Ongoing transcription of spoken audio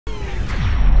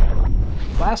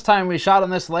Last time we shot on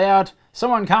this layout,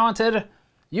 someone commented,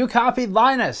 "You copied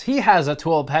Linus, he has a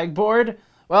tool pegboard."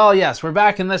 Well, yes, we're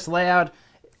back in this layout.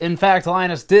 In fact,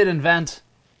 Linus did invent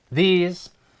these.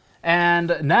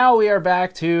 And now we are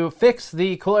back to fix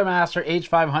the Cooler Master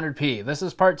H500P. This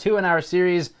is part 2 in our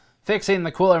series, Fixing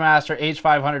the Cooler Master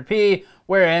H500P,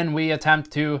 wherein we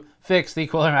attempt to fix the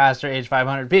Cooler Master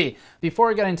H500P.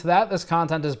 Before getting to that, this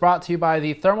content is brought to you by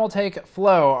the Thermaltake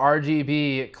Flow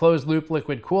RGB closed loop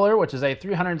liquid cooler, which is a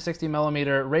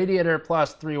 360mm radiator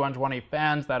plus 3 120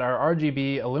 fans that are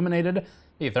RGB illuminated.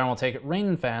 The Thermaltake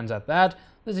rain fans at that.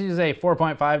 This is a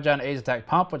 4.5 Gen Azetec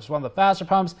pump, which is one of the faster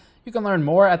pumps. You can learn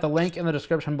more at the link in the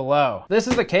description below. This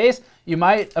is the case. You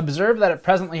might observe that it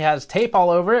presently has tape all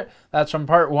over it. That's from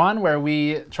part 1, where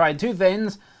we tried 2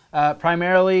 things.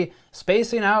 Primarily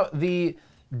spacing out the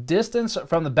distance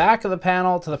from the back of the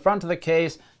panel to the front of the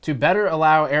case to better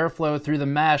allow airflow through the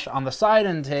mesh on the side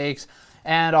intakes,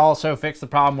 and also fix the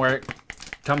problem where it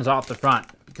comes off the front,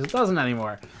 because it doesn't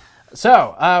anymore.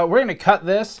 So we're going to cut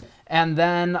this, and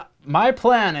then my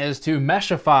plan is to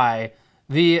Meshify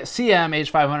the CM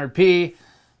H500P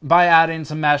by adding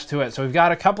some mesh to it. So we've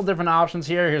got a couple different options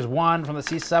here. Here's one from the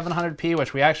C700P,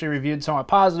 which we actually reviewed somewhat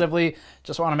positively.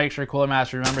 Just want to make sure Cooler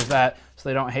Master remembers that so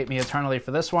they don't hate me eternally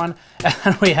for this one. And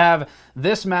then we have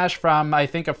this mesh from, I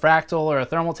think, a Fractal or a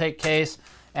Thermaltake case.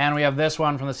 And we have this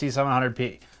one from the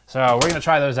C700P. So we're going to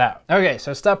try those out. Okay,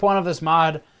 so step 1 of this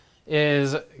mod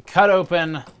is cut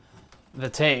open the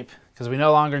tape, because we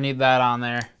no longer need that on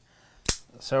there.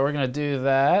 So we're going to do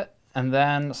that, and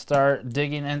then start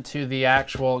digging into the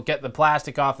actual, get the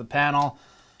plastic off the panel,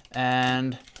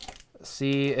 and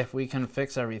see if we can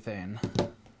fix everything.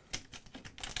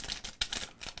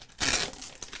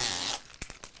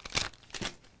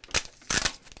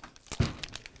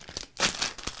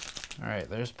 All right,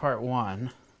 there's part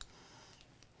 1.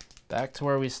 Back to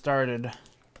where we started.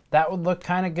 That would look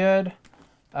kind of good.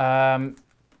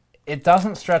 It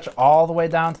doesn't stretch all the way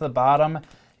down to the bottom.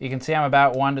 You can see I'm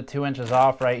about 1 to 2 inches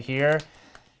off right here.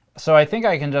 So I think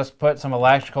I can just put some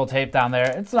electrical tape down there.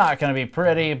 It's not going to be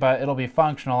pretty, but it'll be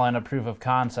functional and a proof of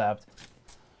concept.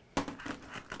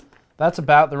 That's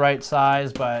about the right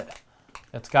size, but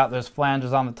it's got those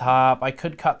flanges on the top. I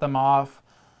could cut them off.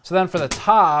 So then for the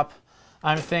top,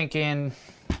 I'm thinking,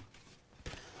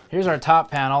 here's our top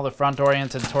panel, the front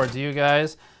oriented towards you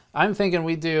guys. I'm thinking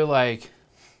we do like,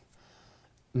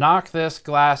 knock this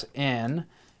glass in,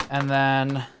 and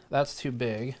then that's too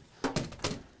big.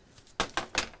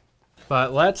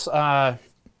 But let's start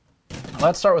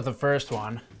with the first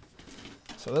one.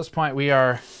 So at this point we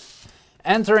are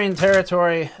entering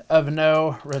territory of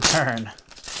no return.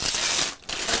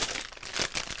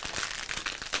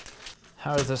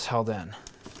 How is this held in?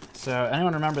 So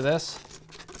anyone remember this?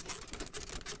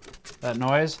 That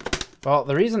noise? Well,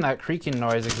 the reason that creaking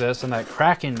noise exists and that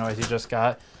cracking noise you just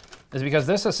got is because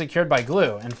this is secured by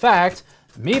glue. In fact,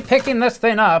 me picking this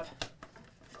thing up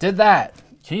did that.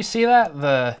 Can you see that?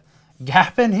 The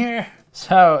gap in here?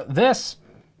 So this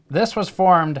was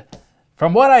formed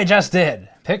from what I just did.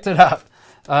 Picked it up.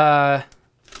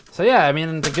 So yeah, I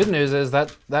mean, the good news is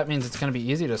that means it's going to be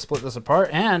easy to split this apart,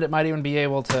 and it might even be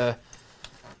able to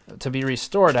be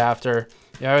restored after.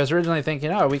 You know, I was originally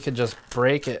thinking, oh, we could just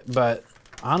break it, but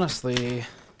honestly,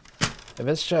 if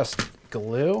it's just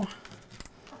glue...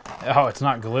 Oh, it's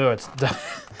not glue,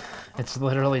 it's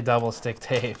literally double stick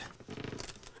tape.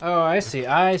 Oh, I see,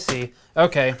 I see.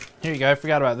 Okay, here you go, I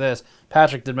forgot about this.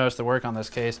 Patrick did most of the work on this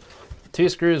case. 2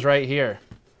 screws right here.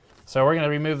 So we're gonna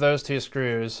remove those 2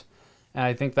 screws, and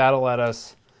I think that'll let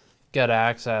us get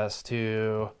access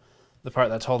to the part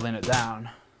that's holding it down.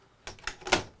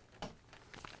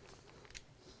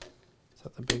 Is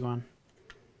that the big one?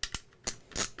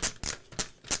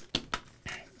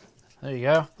 There you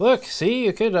go. Look, see,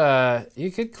 you could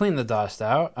clean the dust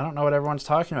out. I don't know what everyone's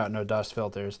talking about, no dust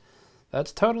filters.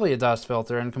 That's totally a dust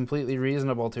filter and completely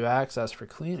reasonable to access for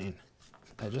cleaning.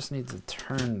 I just need to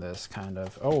turn this kind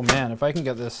of. Oh man, if I can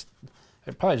get this,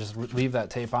 I'd probably just leave that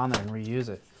tape on there and reuse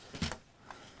it.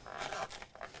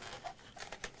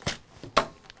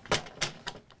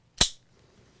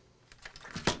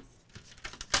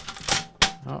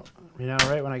 Oh, you know,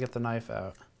 right when I get the knife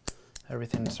out,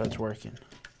 everything starts working.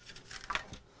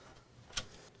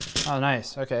 Oh,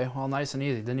 nice. Okay, well, nice and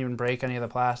easy. Didn't even break any of the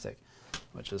plastic,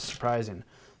 which is surprising.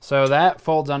 So that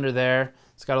folds under there.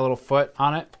 It's got a little foot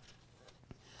on it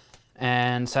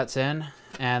and sets in.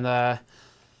 And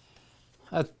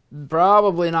that's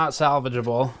probably not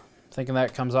salvageable. I'm thinking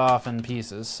that comes off in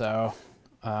pieces, so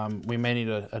we may need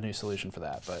a new solution for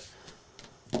that. But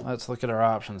let's look at our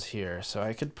options here. So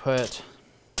I could put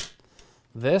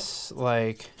this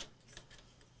like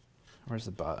Where's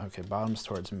the bottom? Okay, bottom's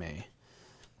towards me.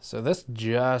 So this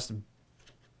just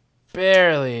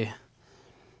barely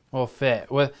will fit.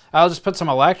 I'll just put some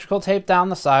electrical tape down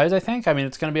the sides, I think. I mean,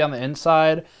 it's going to be on the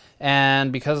inside,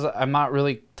 and because I'm not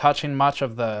really touching much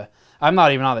of I'm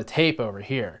not even on the tape over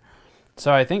here.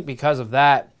 So I think because of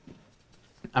that,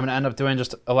 I'm going to end up doing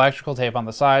just electrical tape on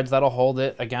the sides. That'll hold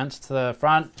it against the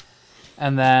front.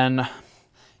 And then,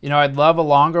 you know, I'd love a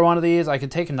longer one of these. I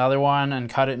could take another one and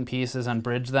cut it in pieces and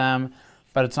bridge them,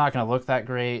 but it's not going to look that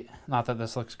great. Not that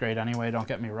this looks great anyway, don't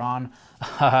get me wrong.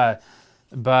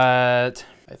 But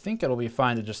I think it'll be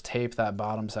fine to just tape that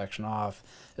bottom section off.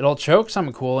 It'll choke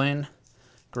some cooling,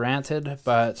 granted,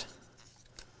 but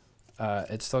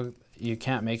it's still, you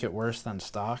can't make it worse than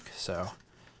stock. So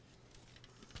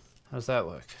how's that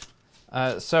look?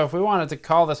 So if we wanted to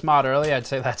call this mod early, I'd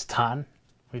say that's done.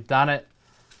 We've done it.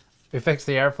 We fixed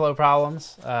the airflow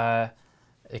problems.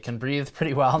 It can breathe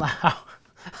pretty well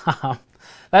now.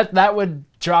 That would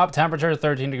drop temperature to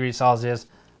 13 degrees Celsius.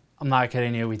 I'm not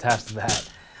kidding you, we tested that.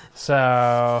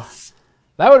 So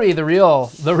that would be the real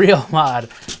mod.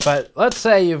 But let's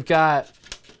say you've got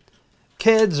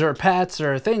kids or pets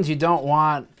or things you don't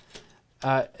want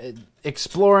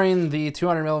exploring the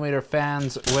 200mm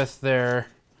fans with their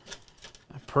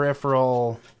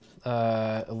peripheral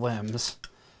limbs.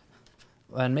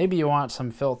 Then maybe you want some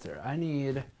filter. I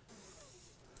need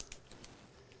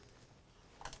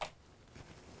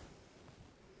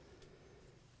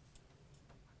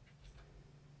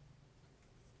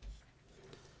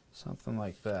something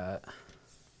like that.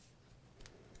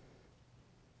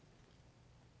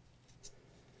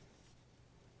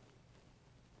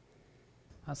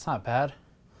 That's not bad.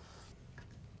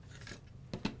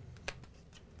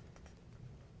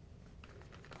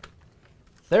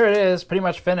 There it is, pretty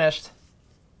much finished.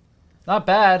 Not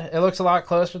bad. It looks a lot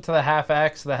closer to the HAF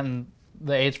X than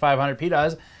the H500P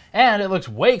does, and it looks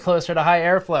way closer to high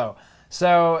airflow.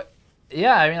 So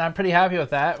yeah, I mean, I'm pretty happy with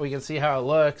that. We can see how it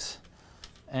looks.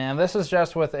 And this is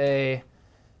just with a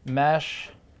mesh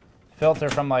filter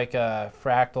from like a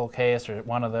Fractal case or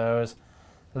one of those.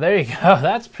 So there you go.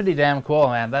 That's pretty damn cool,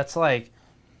 man. That's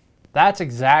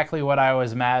exactly what I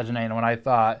was imagining when I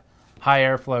thought high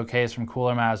airflow case from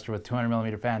Cooler Master with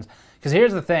 200mm fans. Because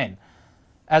here's the thing.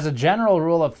 As a general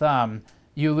rule of thumb,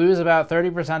 you lose about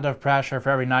 30% of pressure for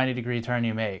every 90-degree turn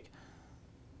you make.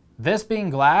 This being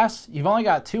glass, you've only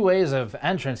got two ways of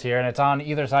entrance here, and it's on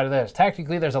either side of this.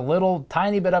 Technically, there's a little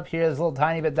tiny bit up here, there's a little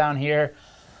tiny bit down here,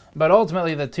 but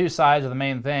ultimately the two sides are the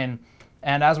main thing.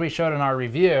 And as we showed in our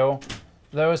review,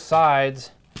 those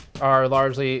sides are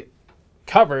largely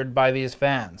covered by these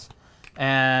fans.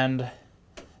 And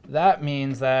that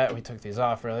means that, we took these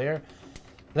off earlier,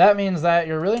 that means that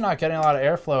you're really not getting a lot of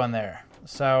airflow in there.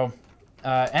 So,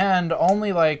 and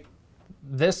only like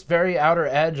this very outer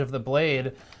edge of the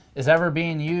blade is ever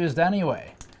being used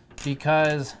anyway,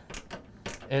 because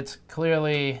it's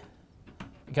clearly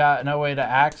got no way to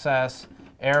access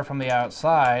air from the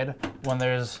outside when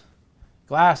there's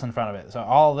glass in front of it. So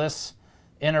all this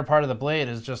inner part of the blade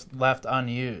is just left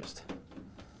unused.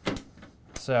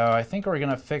 So I think we're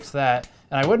gonna fix that.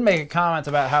 And I would make a comment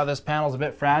about how this panel's a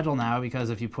bit fragile now, because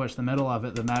if you push the middle of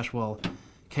it, the mesh will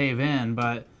cave in,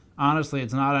 but honestly,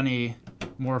 it's not any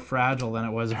more fragile than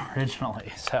it was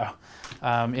originally. So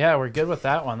yeah, we're good with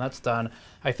that one. That's done.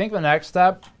 I think the next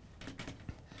step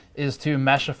is to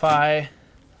Meshify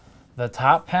the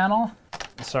top panel.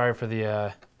 Sorry for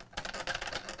the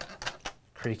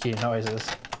creaky noises.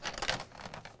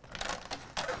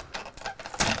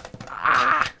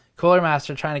 Ah! Cooler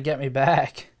Master trying to get me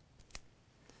back.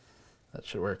 That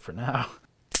should work for now.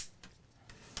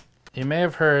 You may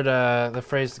have heard the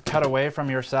phrase cut away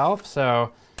from yourself,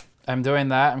 so I'm doing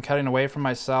that. I'm cutting away from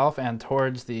myself and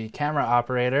towards the camera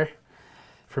operator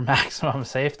for maximum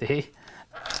safety.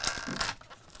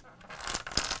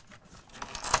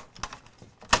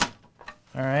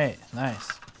 All right,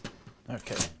 nice.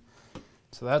 Okay,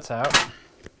 so that's out.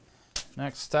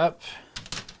 Next step.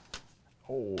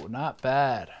 Oh, not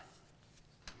bad.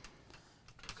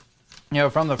 You know,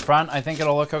 from the front, I think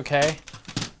it'll look okay.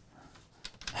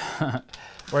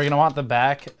 We're gonna want the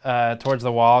back towards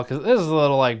the wall, because this is a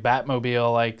little like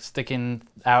Batmobile like sticking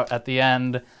out at the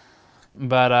end,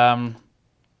 but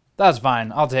that's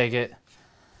fine. I'll take it.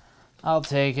 I'll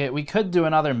take it. We could do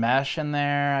another mesh in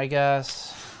there, I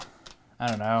guess. I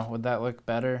don't know. Would that look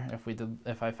better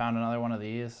if I found another one of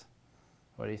these?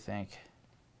 What do you think?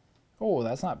 Oh,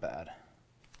 that's not bad.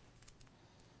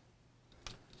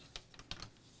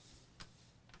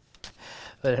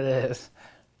 But it is.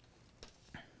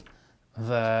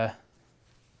 The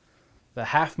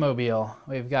HAF mobile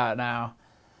we've got now.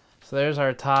 So there's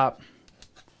our top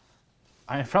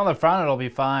From the front, it'll be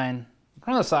fine.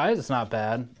 From the sides, it's not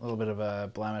bad. A little bit of a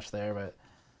blemish there, but...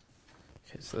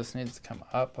 Okay, so this needs to come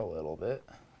up a little bit.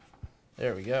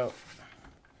 There we go.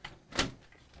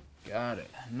 Got it.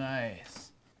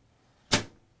 Nice.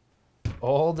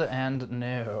 Old and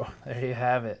new. There you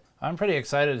have it. I'm pretty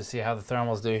excited to see how the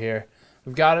thermals do here.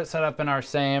 We've got it set up in our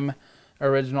same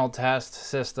original test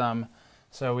system,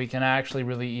 so we can actually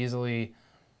really easily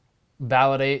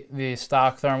validate the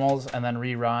stock thermals and then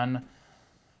rerun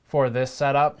for this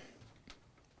setup.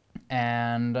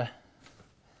 And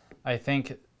I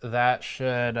think that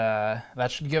should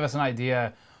give us an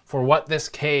idea for what this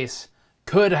case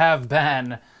could have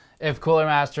been if Cooler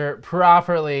Master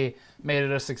properly made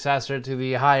it a successor to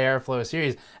the high airflow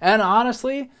series. And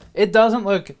honestly, it doesn't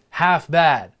look half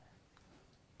bad.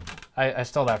 I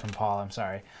stole that from Paul, I'm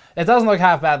sorry. It doesn't look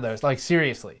half bad though, like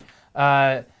seriously.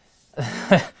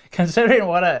 Considering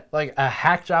what a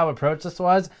hack job approach this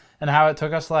was and how it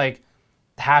took us like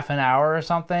half an hour or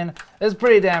something, it's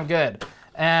pretty damn good.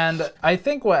 And I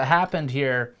think what happened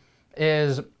here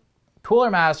is Cooler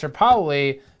Master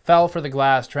probably fell for the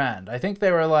glass trend. I think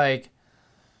they were like,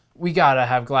 we gotta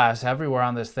have glass everywhere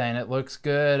on this thing. It looks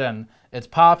good and it's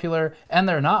popular, and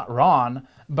they're not wrong.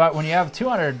 But when you have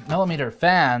 200mm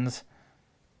fans,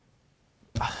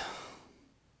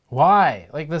 why?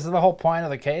 Like, this is the whole point of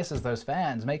the case, is those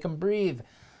fans. Make them breathe.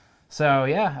 So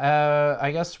yeah,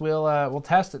 I guess we'll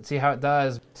test it, see how it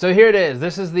does. So here it is.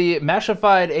 This is the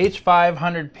Meshify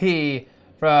H500P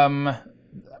from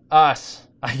us,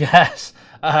 I guess.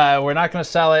 We're not going to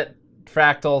sell it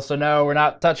Fractal, so no, we're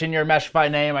not touching your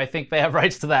Meshify name. I think they have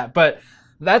rights to that, but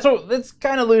it's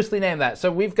kind of loosely named that.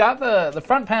 So we've got the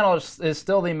front panel is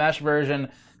still the mesh version,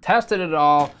 tested it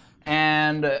all,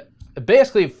 and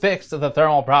basically fixed the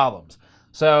thermal problems.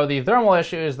 So the thermal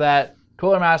issues that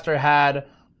Cooler Master had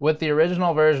with the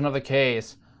original version of the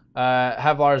case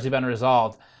have largely been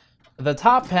resolved. The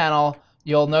top panel,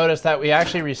 you'll notice that we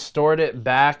actually restored it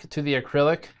back to the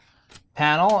acrylic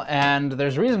panel, and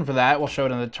there's a reason for that. We'll show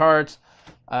it in the charts.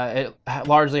 It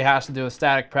largely has to do with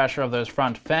static pressure of those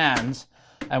front fans,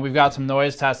 and we've got some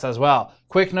noise tests as well.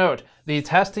 Quick note, the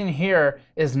testing here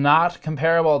is not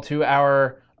comparable to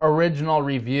our original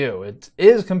review. It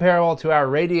is comparable to our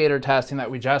radiator testing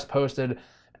that we just posted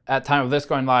at time of this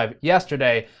going live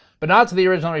yesterday, but not to the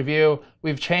original review.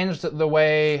 We've changed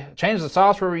the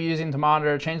software we're using to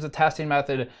monitor, changed the testing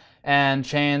method, and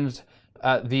changed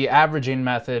the averaging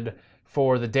method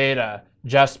for the data,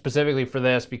 just specifically for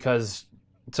this, because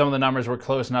some of the numbers were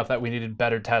close enough that we needed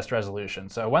better test resolution.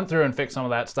 So I went through and fixed some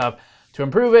of that stuff to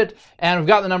improve it, and we've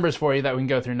got the numbers for you that we can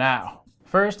go through now.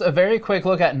 First, a very quick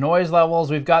look at noise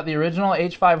levels. We've got the original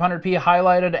H500P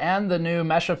highlighted and the new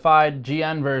Meshified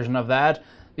GN version of that.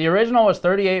 The original was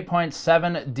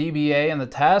 38.7 dBA in the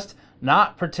test.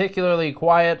 Not particularly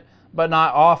quiet, but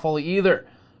not awful either.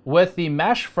 With the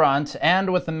mesh front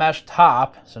and with the mesh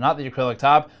top, so not the acrylic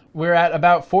top, we're at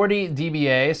about 40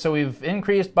 dBA, so we've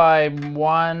increased by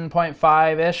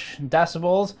 1.5-ish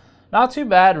decibels. Not too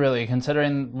bad, really,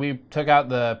 considering we took out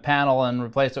the panel and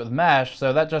replaced it with mesh,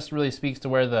 so that just really speaks to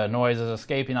where the noise is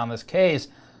escaping on this case.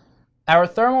 Our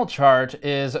thermal chart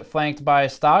is flanked by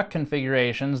stock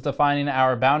configurations defining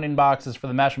our bounding boxes for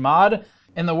the mesh mod.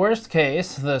 In the worst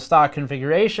case, the stock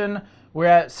configuration, we're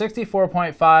at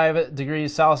 64.5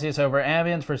 degrees Celsius over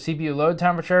ambient for CPU load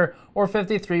temperature, or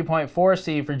 53.4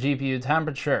 C for GPU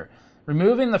temperature.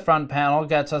 Removing the front panel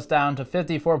gets us down to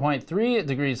 54.3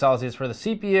 degrees Celsius for the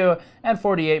CPU and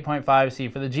 48.5 C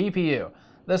for the GPU.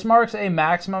 This marks a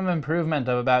maximum improvement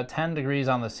of about 10 degrees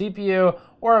on the CPU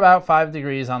or about 5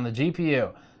 degrees on the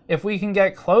GPU. If we can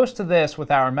get close to this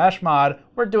with our mesh mod,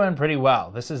 we're doing pretty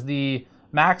well. This is the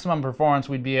maximum performance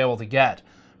we'd be able to get.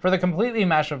 For the completely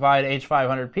meshified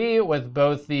H500P with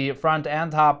both the front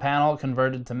and top panel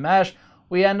converted to mesh,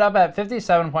 we end up at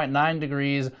 57.9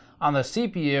 degrees on the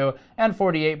CPU and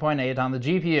 48.8 on the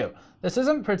GPU. This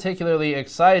isn't particularly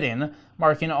exciting,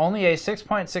 marking only a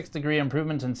 6.6 degree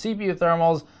improvement in CPU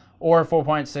thermals or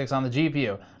 4.6 on the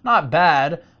GPU. Not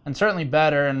bad, and certainly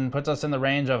better, and puts us in the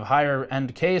range of higher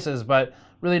end cases, but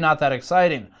really not that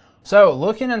exciting. So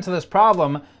looking into this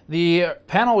problem, the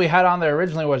panel we had on there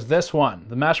originally was this one,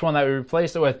 the mesh one that we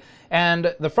replaced it with,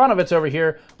 and the front of it's over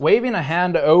here. Waving a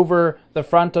hand over the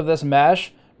front of this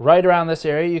mesh, right around this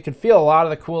area, you can feel a lot of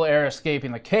the cool air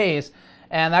escaping the case,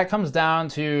 and that comes down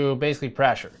to basically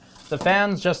pressure. The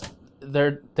fans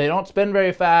they don't spin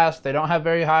very fast, they don't have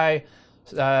very high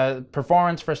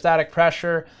performance for static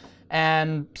pressure,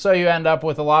 and so you end up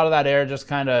with a lot of that air just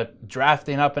kind of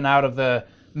drafting up and out of the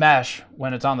mesh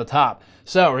when it's on the top.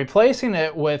 So replacing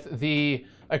it with the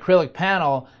acrylic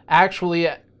panel actually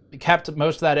kept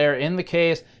most of that air in the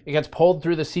case. It gets pulled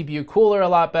through the CPU cooler a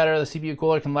lot better. The CPU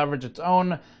cooler can leverage its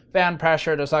own fan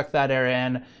pressure to suck that air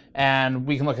in, and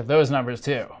we can look at those numbers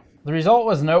too. The result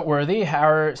was noteworthy.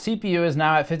 Our CPU is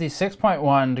now at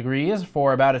 56.1 degrees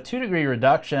for about a 2-degree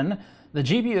reduction. The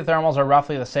GPU thermals are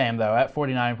roughly the same though, at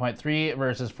 49.3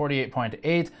 versus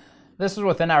 48.8. This is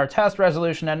within our test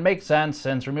resolution and makes sense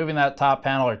since removing that top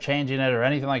panel or changing it or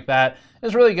anything like that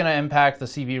is really going to impact the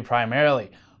CPU primarily.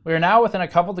 We are now within a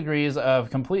couple degrees of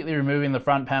completely removing the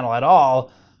front panel at all,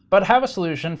 but have a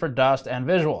solution for dust and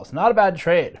visuals. Not a bad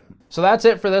trade. So that's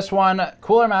it for this one.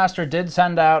 Cooler Master did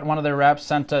send out, one of their reps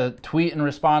sent a tweet in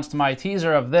response to my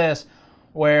teaser of this,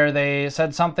 where they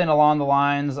said something along the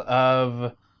lines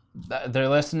of they're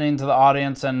listening to the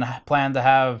audience and plan to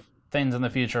have things in the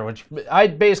future, which I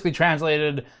basically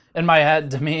translated in my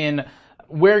head to mean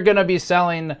we're going to be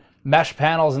selling mesh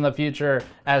panels in the future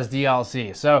as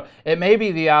DLC. So it may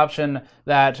be the option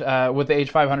that with the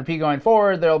H500P going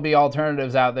forward, there'll be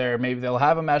alternatives out there. Maybe they'll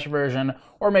have a mesh version,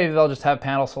 or maybe they'll just have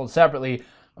panels sold separately.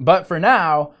 But for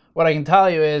now, what I can tell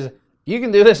you is you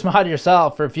can do this mod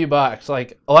yourself for a few bucks.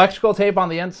 Like electrical tape on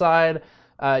the inside,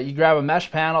 you grab a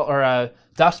mesh panel or a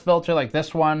dust filter like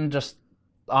this one just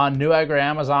on Newegg or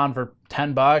Amazon for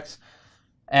 10 bucks,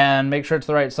 and make sure it's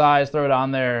the right size, throw it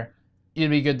on there, you'd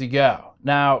be good to go.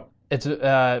 Now, it's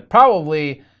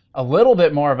probably a little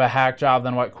bit more of a hack job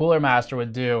than what Cooler Master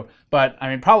would do, but I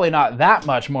mean, probably not that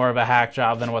much more of a hack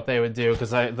job than what they would do,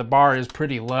 because the bar is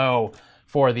pretty low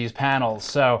for these panels.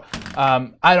 So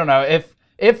I don't know,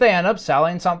 if they end up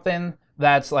selling something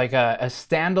that's like a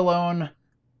standalone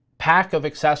pack of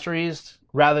accessories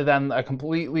rather than a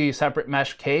completely separate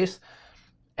mesh case,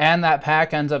 and that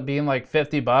pack ends up being like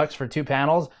 50 bucks for 2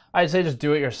 panels, I'd say just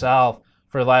do it yourself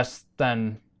for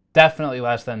definitely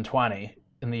less than 20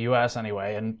 in the US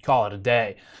anyway, and call it a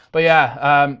day. But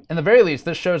yeah, in the very least,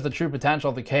 this shows the true potential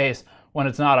of the case when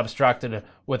it's not obstructed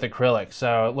with acrylic.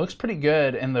 So it looks pretty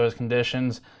good in those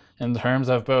conditions in terms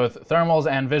of both thermals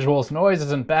and visuals. Noise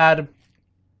isn't bad,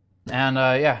 and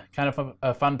yeah, kind of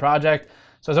a fun project.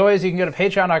 So as always, you can go to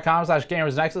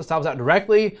patreon.com/gamersnexus to help us out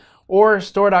directly, or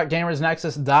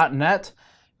store.gamersnexus.net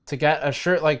to get a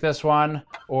shirt like this one,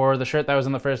 or the shirt that was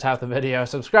in the first half of the video.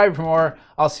 Subscribe for more.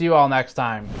 I'll see you all next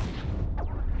time.